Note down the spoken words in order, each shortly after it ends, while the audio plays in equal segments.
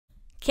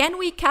Can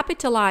we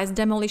capitalize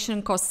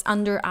demolition costs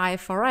under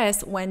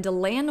IFRS when the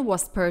land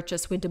was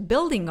purchased with the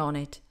building on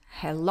it?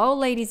 Hello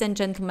ladies and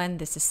gentlemen,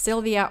 this is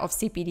Sylvia of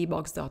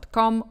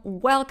CPDbox.com.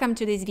 Welcome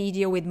to this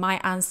video with my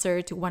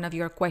answer to one of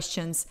your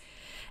questions.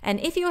 And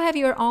if you have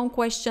your own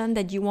question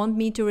that you want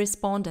me to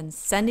respond, then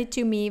send it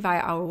to me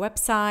via our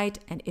website.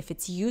 And if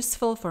it's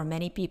useful for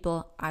many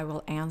people, I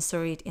will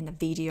answer it in a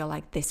video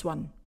like this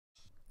one.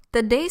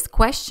 Today's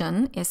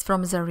question is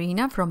from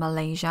Zarina from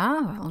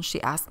Malaysia. Well,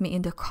 she asked me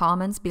in the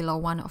comments below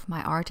one of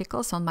my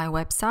articles on my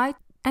website.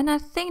 And I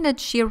think that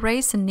she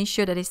raised an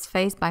issue that is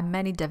faced by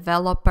many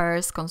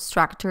developers,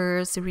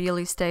 constructors, real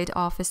estate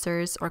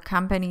officers, or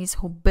companies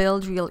who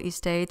build real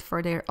estate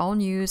for their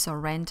own use or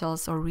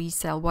rentals or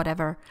resale,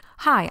 whatever.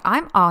 Hi,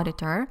 I'm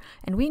auditor,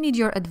 and we need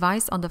your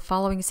advice on the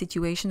following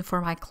situation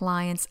for my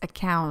client's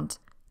account.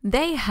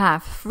 They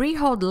have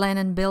freehold land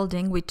and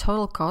building with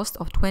total cost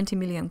of 20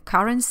 million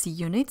currency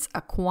units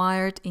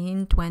acquired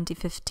in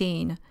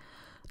 2015.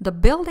 The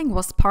building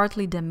was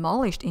partly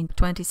demolished in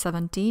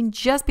 2017,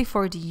 just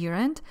before the year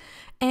end,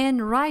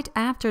 and right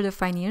after the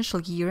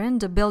financial year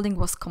end, the building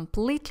was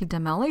completely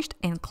demolished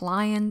and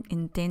client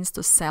intends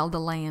to sell the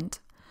land.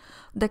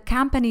 The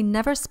company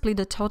never split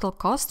the total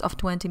cost of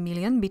 20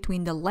 million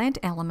between the land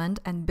element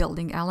and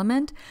building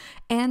element,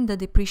 and the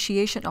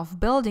depreciation of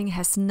building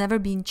has never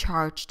been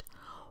charged.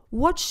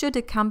 What should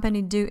the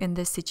company do in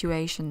this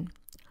situation?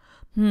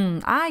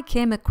 I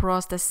came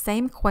across the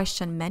same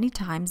question many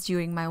times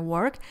during my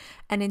work,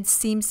 and it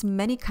seems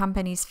many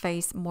companies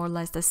face more or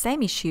less the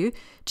same issue,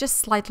 just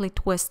slightly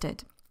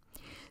twisted.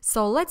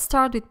 So let's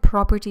start with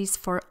properties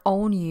for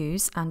own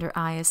use under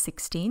IAS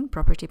 16,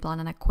 property, plant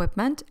and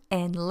equipment,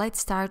 and let's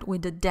start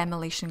with the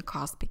demolition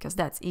cost because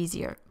that's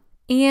easier.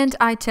 And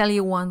I tell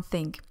you one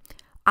thing.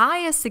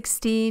 IAS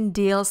 16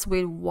 deals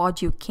with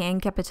what you can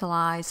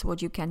capitalize,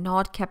 what you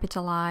cannot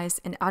capitalize,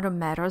 and other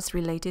matters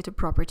related to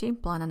property,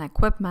 plant and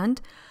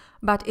equipment,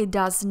 but it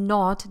does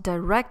not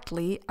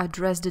directly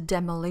address the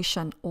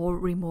demolition or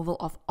removal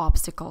of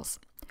obstacles.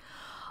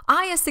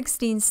 IAS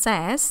 16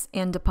 says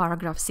in the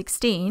paragraph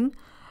 16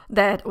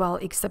 that, well,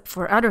 except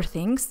for other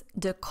things,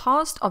 the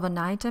cost of an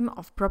item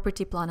of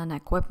property, plant and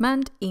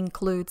equipment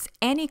includes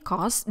any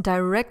cost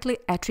directly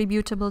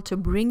attributable to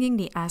bringing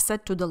the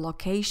asset to the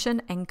location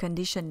and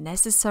condition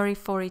necessary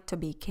for it to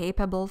be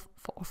capable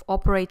of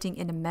operating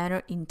in a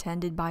manner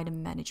intended by the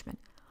management.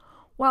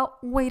 Well,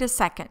 wait a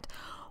second.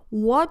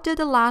 What did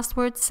the last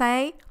word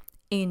say?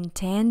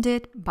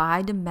 Intended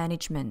by the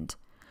management.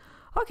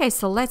 Okay,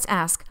 so let's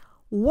ask,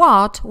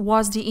 what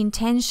was the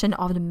intention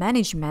of the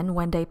management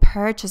when they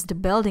purchased the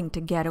building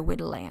together with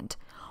the land?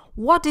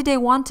 What did they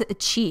want to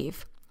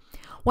achieve?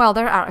 Well,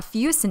 there are a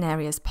few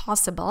scenarios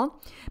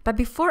possible, but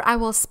before I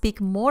will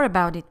speak more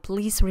about it,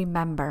 please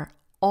remember,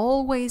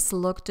 always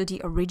look to the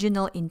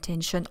original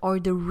intention or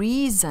the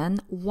reason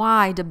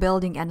why the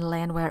building and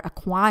land were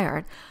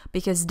acquired,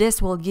 because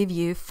this will give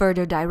you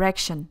further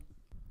direction.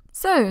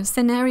 So,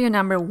 scenario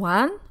number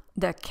 1,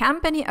 the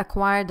company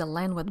acquired the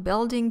land with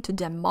building to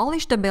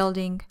demolish the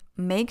building,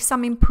 make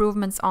some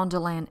improvements on the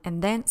land,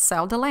 and then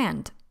sell the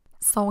land.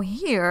 So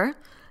here,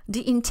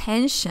 the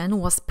intention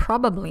was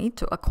probably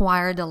to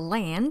acquire the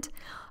land,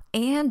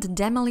 and the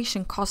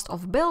demolition cost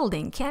of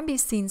building can be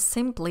seen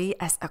simply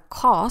as a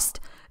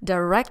cost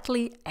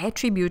directly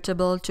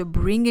attributable to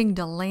bringing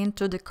the land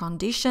to the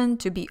condition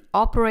to be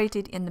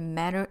operated in the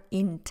manner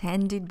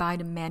intended by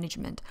the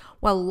management.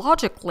 Well,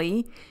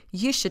 logically,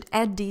 you should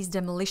add these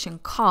demolition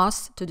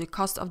costs to the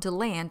cost of the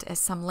land as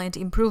some land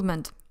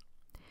improvement.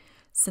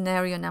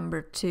 Scenario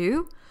number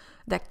 2,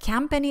 the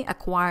company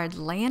acquired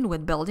land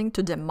with building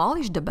to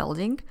demolish the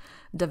building,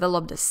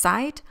 develop the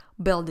site,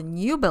 build a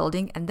new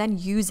building, and then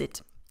use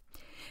it.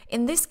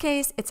 In this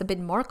case, it's a bit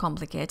more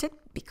complicated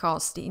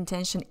because the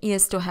intention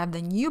is to have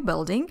the new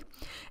building,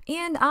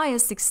 and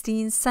IAS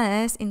 16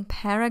 says in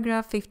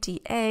paragraph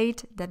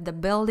 58 that the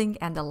building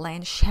and the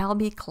land shall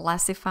be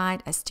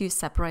classified as 2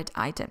 separate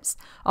items.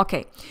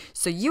 Okay,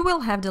 so you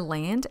will have the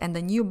land and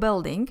the new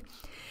building,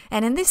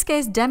 and in this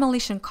case,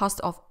 demolition costs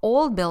of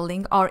old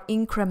building are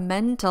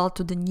incremental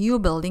to the new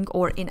building,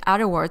 or in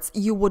other words,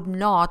 you would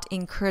not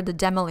incur the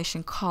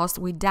demolition cost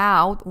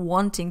without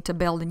wanting to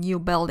build a new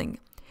building.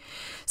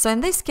 So in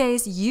this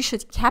case, you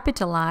should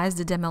capitalize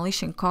the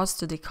demolition cost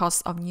to the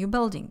cost of new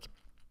building.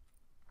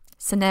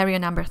 Scenario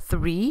number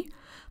 3,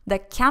 the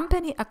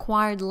company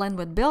acquired land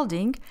with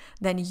building,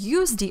 then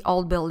used the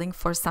old building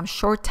for some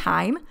short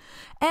time,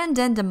 and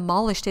then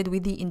demolished it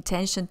with the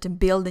intention to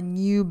build a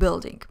new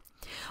building.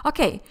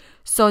 Okay,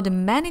 so the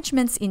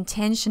management's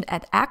intention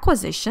at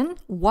acquisition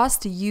was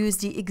to use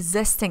the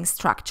existing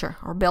structure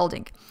or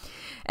building.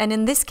 And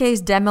in this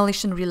case,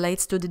 demolition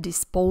relates to the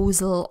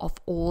disposal of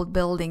old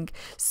building.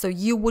 So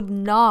you would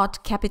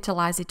not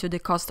capitalize it to the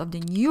cost of the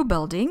new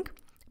building,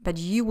 but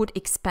you would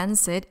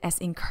expense it as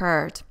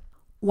incurred.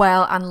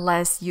 Well,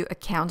 unless you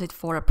accounted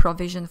for a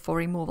provision for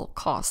removal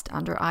cost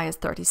under IAS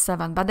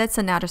 37, but that's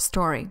another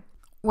story.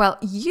 Well,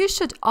 you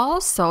should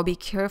also be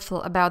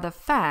careful about the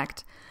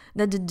fact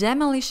that the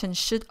demolition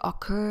should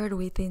occur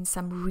within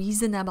some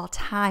reasonable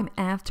time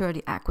after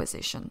the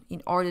acquisition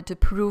in order to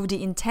prove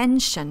the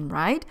intention,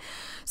 right?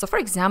 So for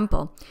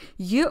example,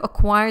 you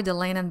acquired the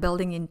land and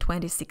building in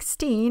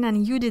 2016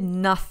 and you did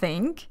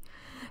nothing.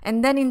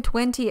 And then in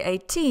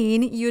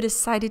 2018, you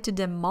decided to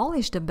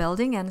demolish the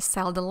building and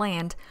sell the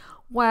land.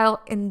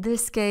 Well, in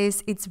this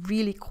case, it's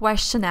really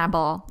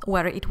questionable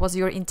whether it was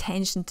your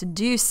intention to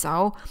do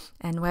so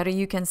and whether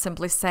you can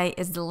simply say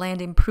it's the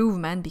land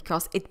improvement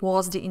because it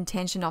was the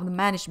intention of the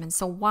management.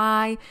 So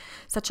why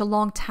such a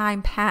long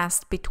time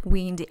passed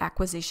between the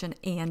acquisition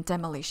and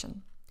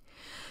demolition?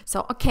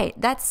 So, okay,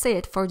 that's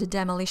it for the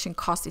demolition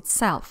cost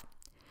itself.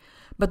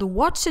 But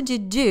what should you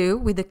do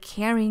with the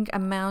carrying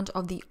amount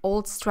of the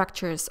old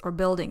structures or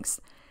buildings?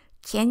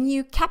 Can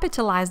you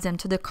capitalize them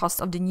to the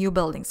cost of the new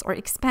buildings or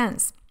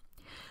expense?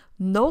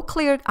 No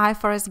clear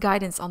IFRS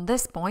guidance on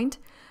this point,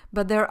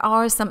 but there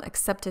are some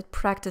accepted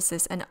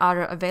practices and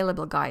other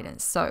available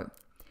guidance. So,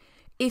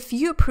 if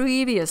you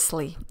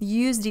previously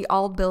used the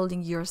old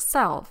building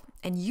yourself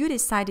and you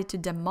decided to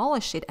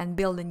demolish it and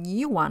build a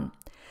new one,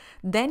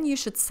 then you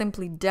should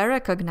simply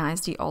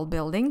derecognize the old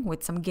building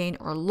with some gain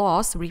or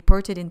loss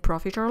reported in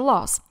profit or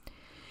loss.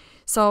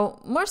 So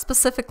more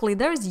specifically,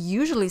 there is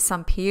usually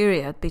some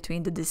period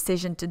between the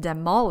decision to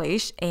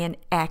demolish and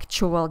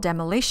actual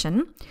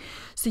demolition.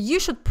 So you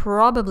should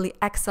probably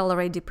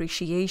accelerate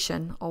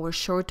depreciation over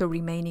shorter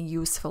remaining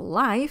useful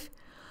life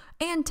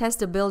and test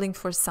the building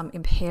for some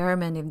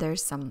impairment if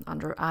there's some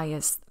under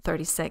IAS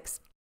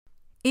 36.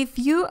 If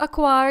you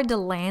acquire the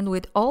land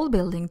with old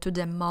building to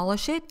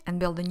demolish it and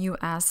build a new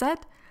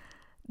asset,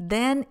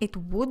 then it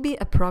would be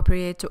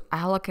appropriate to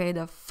allocate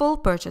a full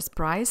purchase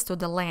price to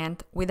the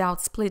land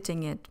without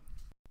splitting it.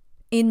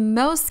 In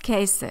most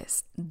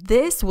cases,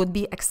 this would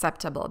be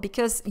acceptable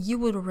because you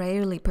would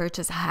rarely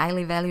purchase a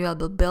highly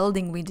valuable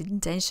building with the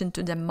intention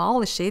to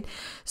demolish it,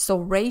 so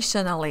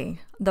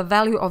rationally, the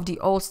value of the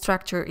old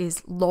structure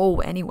is low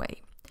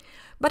anyway.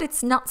 But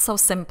it's not so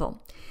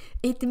simple.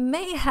 It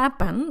may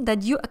happen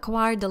that you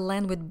acquire the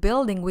land with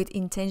building with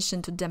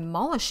intention to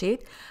demolish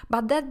it,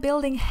 but that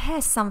building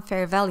has some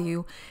fair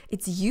value.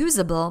 It's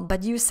usable,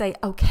 but you say,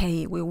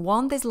 okay, we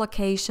want this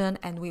location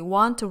and we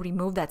want to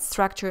remove that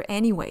structure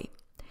anyway.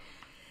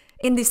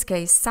 In this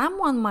case,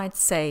 someone might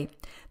say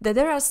that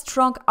there are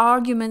strong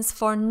arguments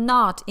for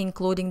not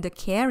including the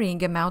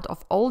carrying amount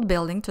of old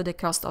building to the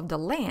cost of the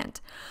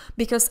land,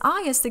 because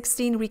IAS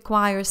 16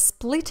 requires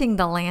splitting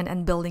the land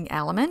and building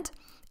element,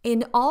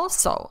 and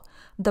also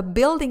the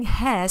building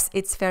has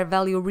its fair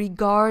value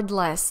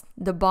regardless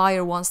the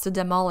buyer wants to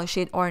demolish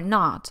it or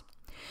not.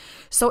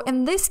 So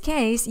in this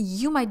case,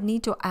 you might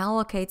need to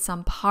allocate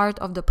some part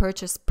of the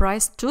purchase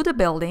price to the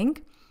building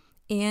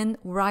and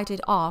write it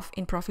off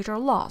in profit or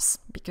loss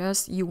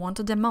because you want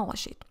to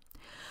demolish it.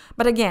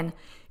 But again,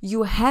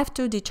 you have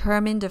to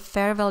determine the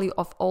fair value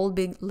of old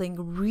building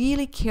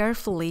really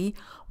carefully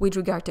with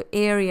regard to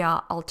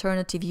area,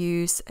 alternative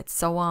use, and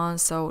so on.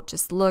 So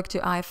just look to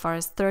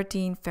IFRS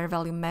 13 fair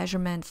value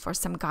measurement for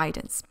some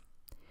guidance.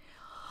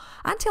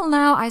 Until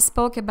now, I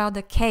spoke about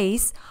the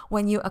case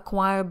when you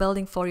acquire a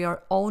building for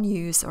your own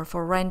use or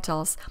for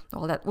rentals.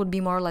 Well, that would be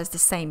more or less the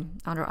same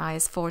under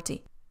IAS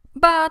 40.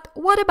 But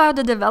what about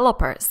the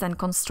developers and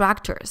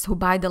constructors who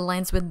buy the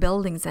lands with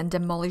buildings and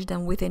demolish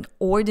them within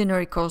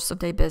ordinary course of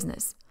their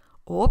business?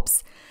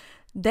 Oops,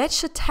 that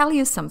should tell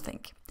you something.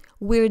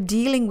 We're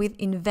dealing with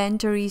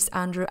inventories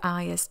under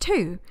IAS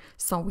 2.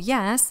 So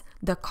yes,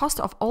 the cost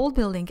of old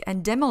building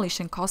and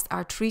demolition costs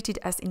are treated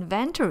as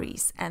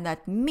inventories, and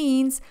that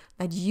means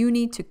that you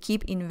need to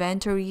keep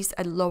inventories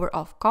at lower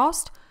of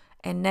cost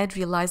and net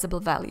realizable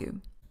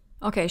value.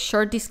 Okay,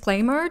 short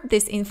disclaimer,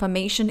 this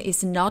information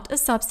is not a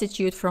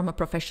substitute from a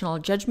professional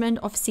judgment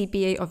of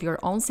CPA of your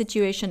own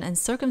situation and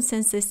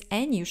circumstances,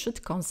 and you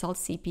should consult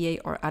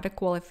CPA or other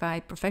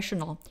qualified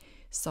professional.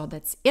 So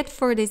that's it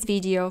for this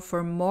video.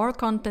 For more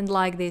content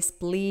like this,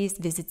 please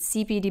visit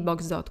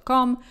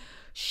CPDbox.com,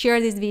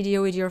 share this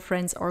video with your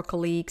friends or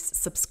colleagues,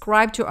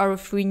 subscribe to our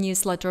free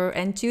newsletter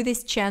and to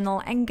this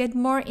channel and get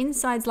more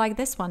insights like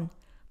this one.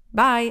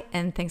 Bye,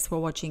 and thanks for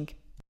watching.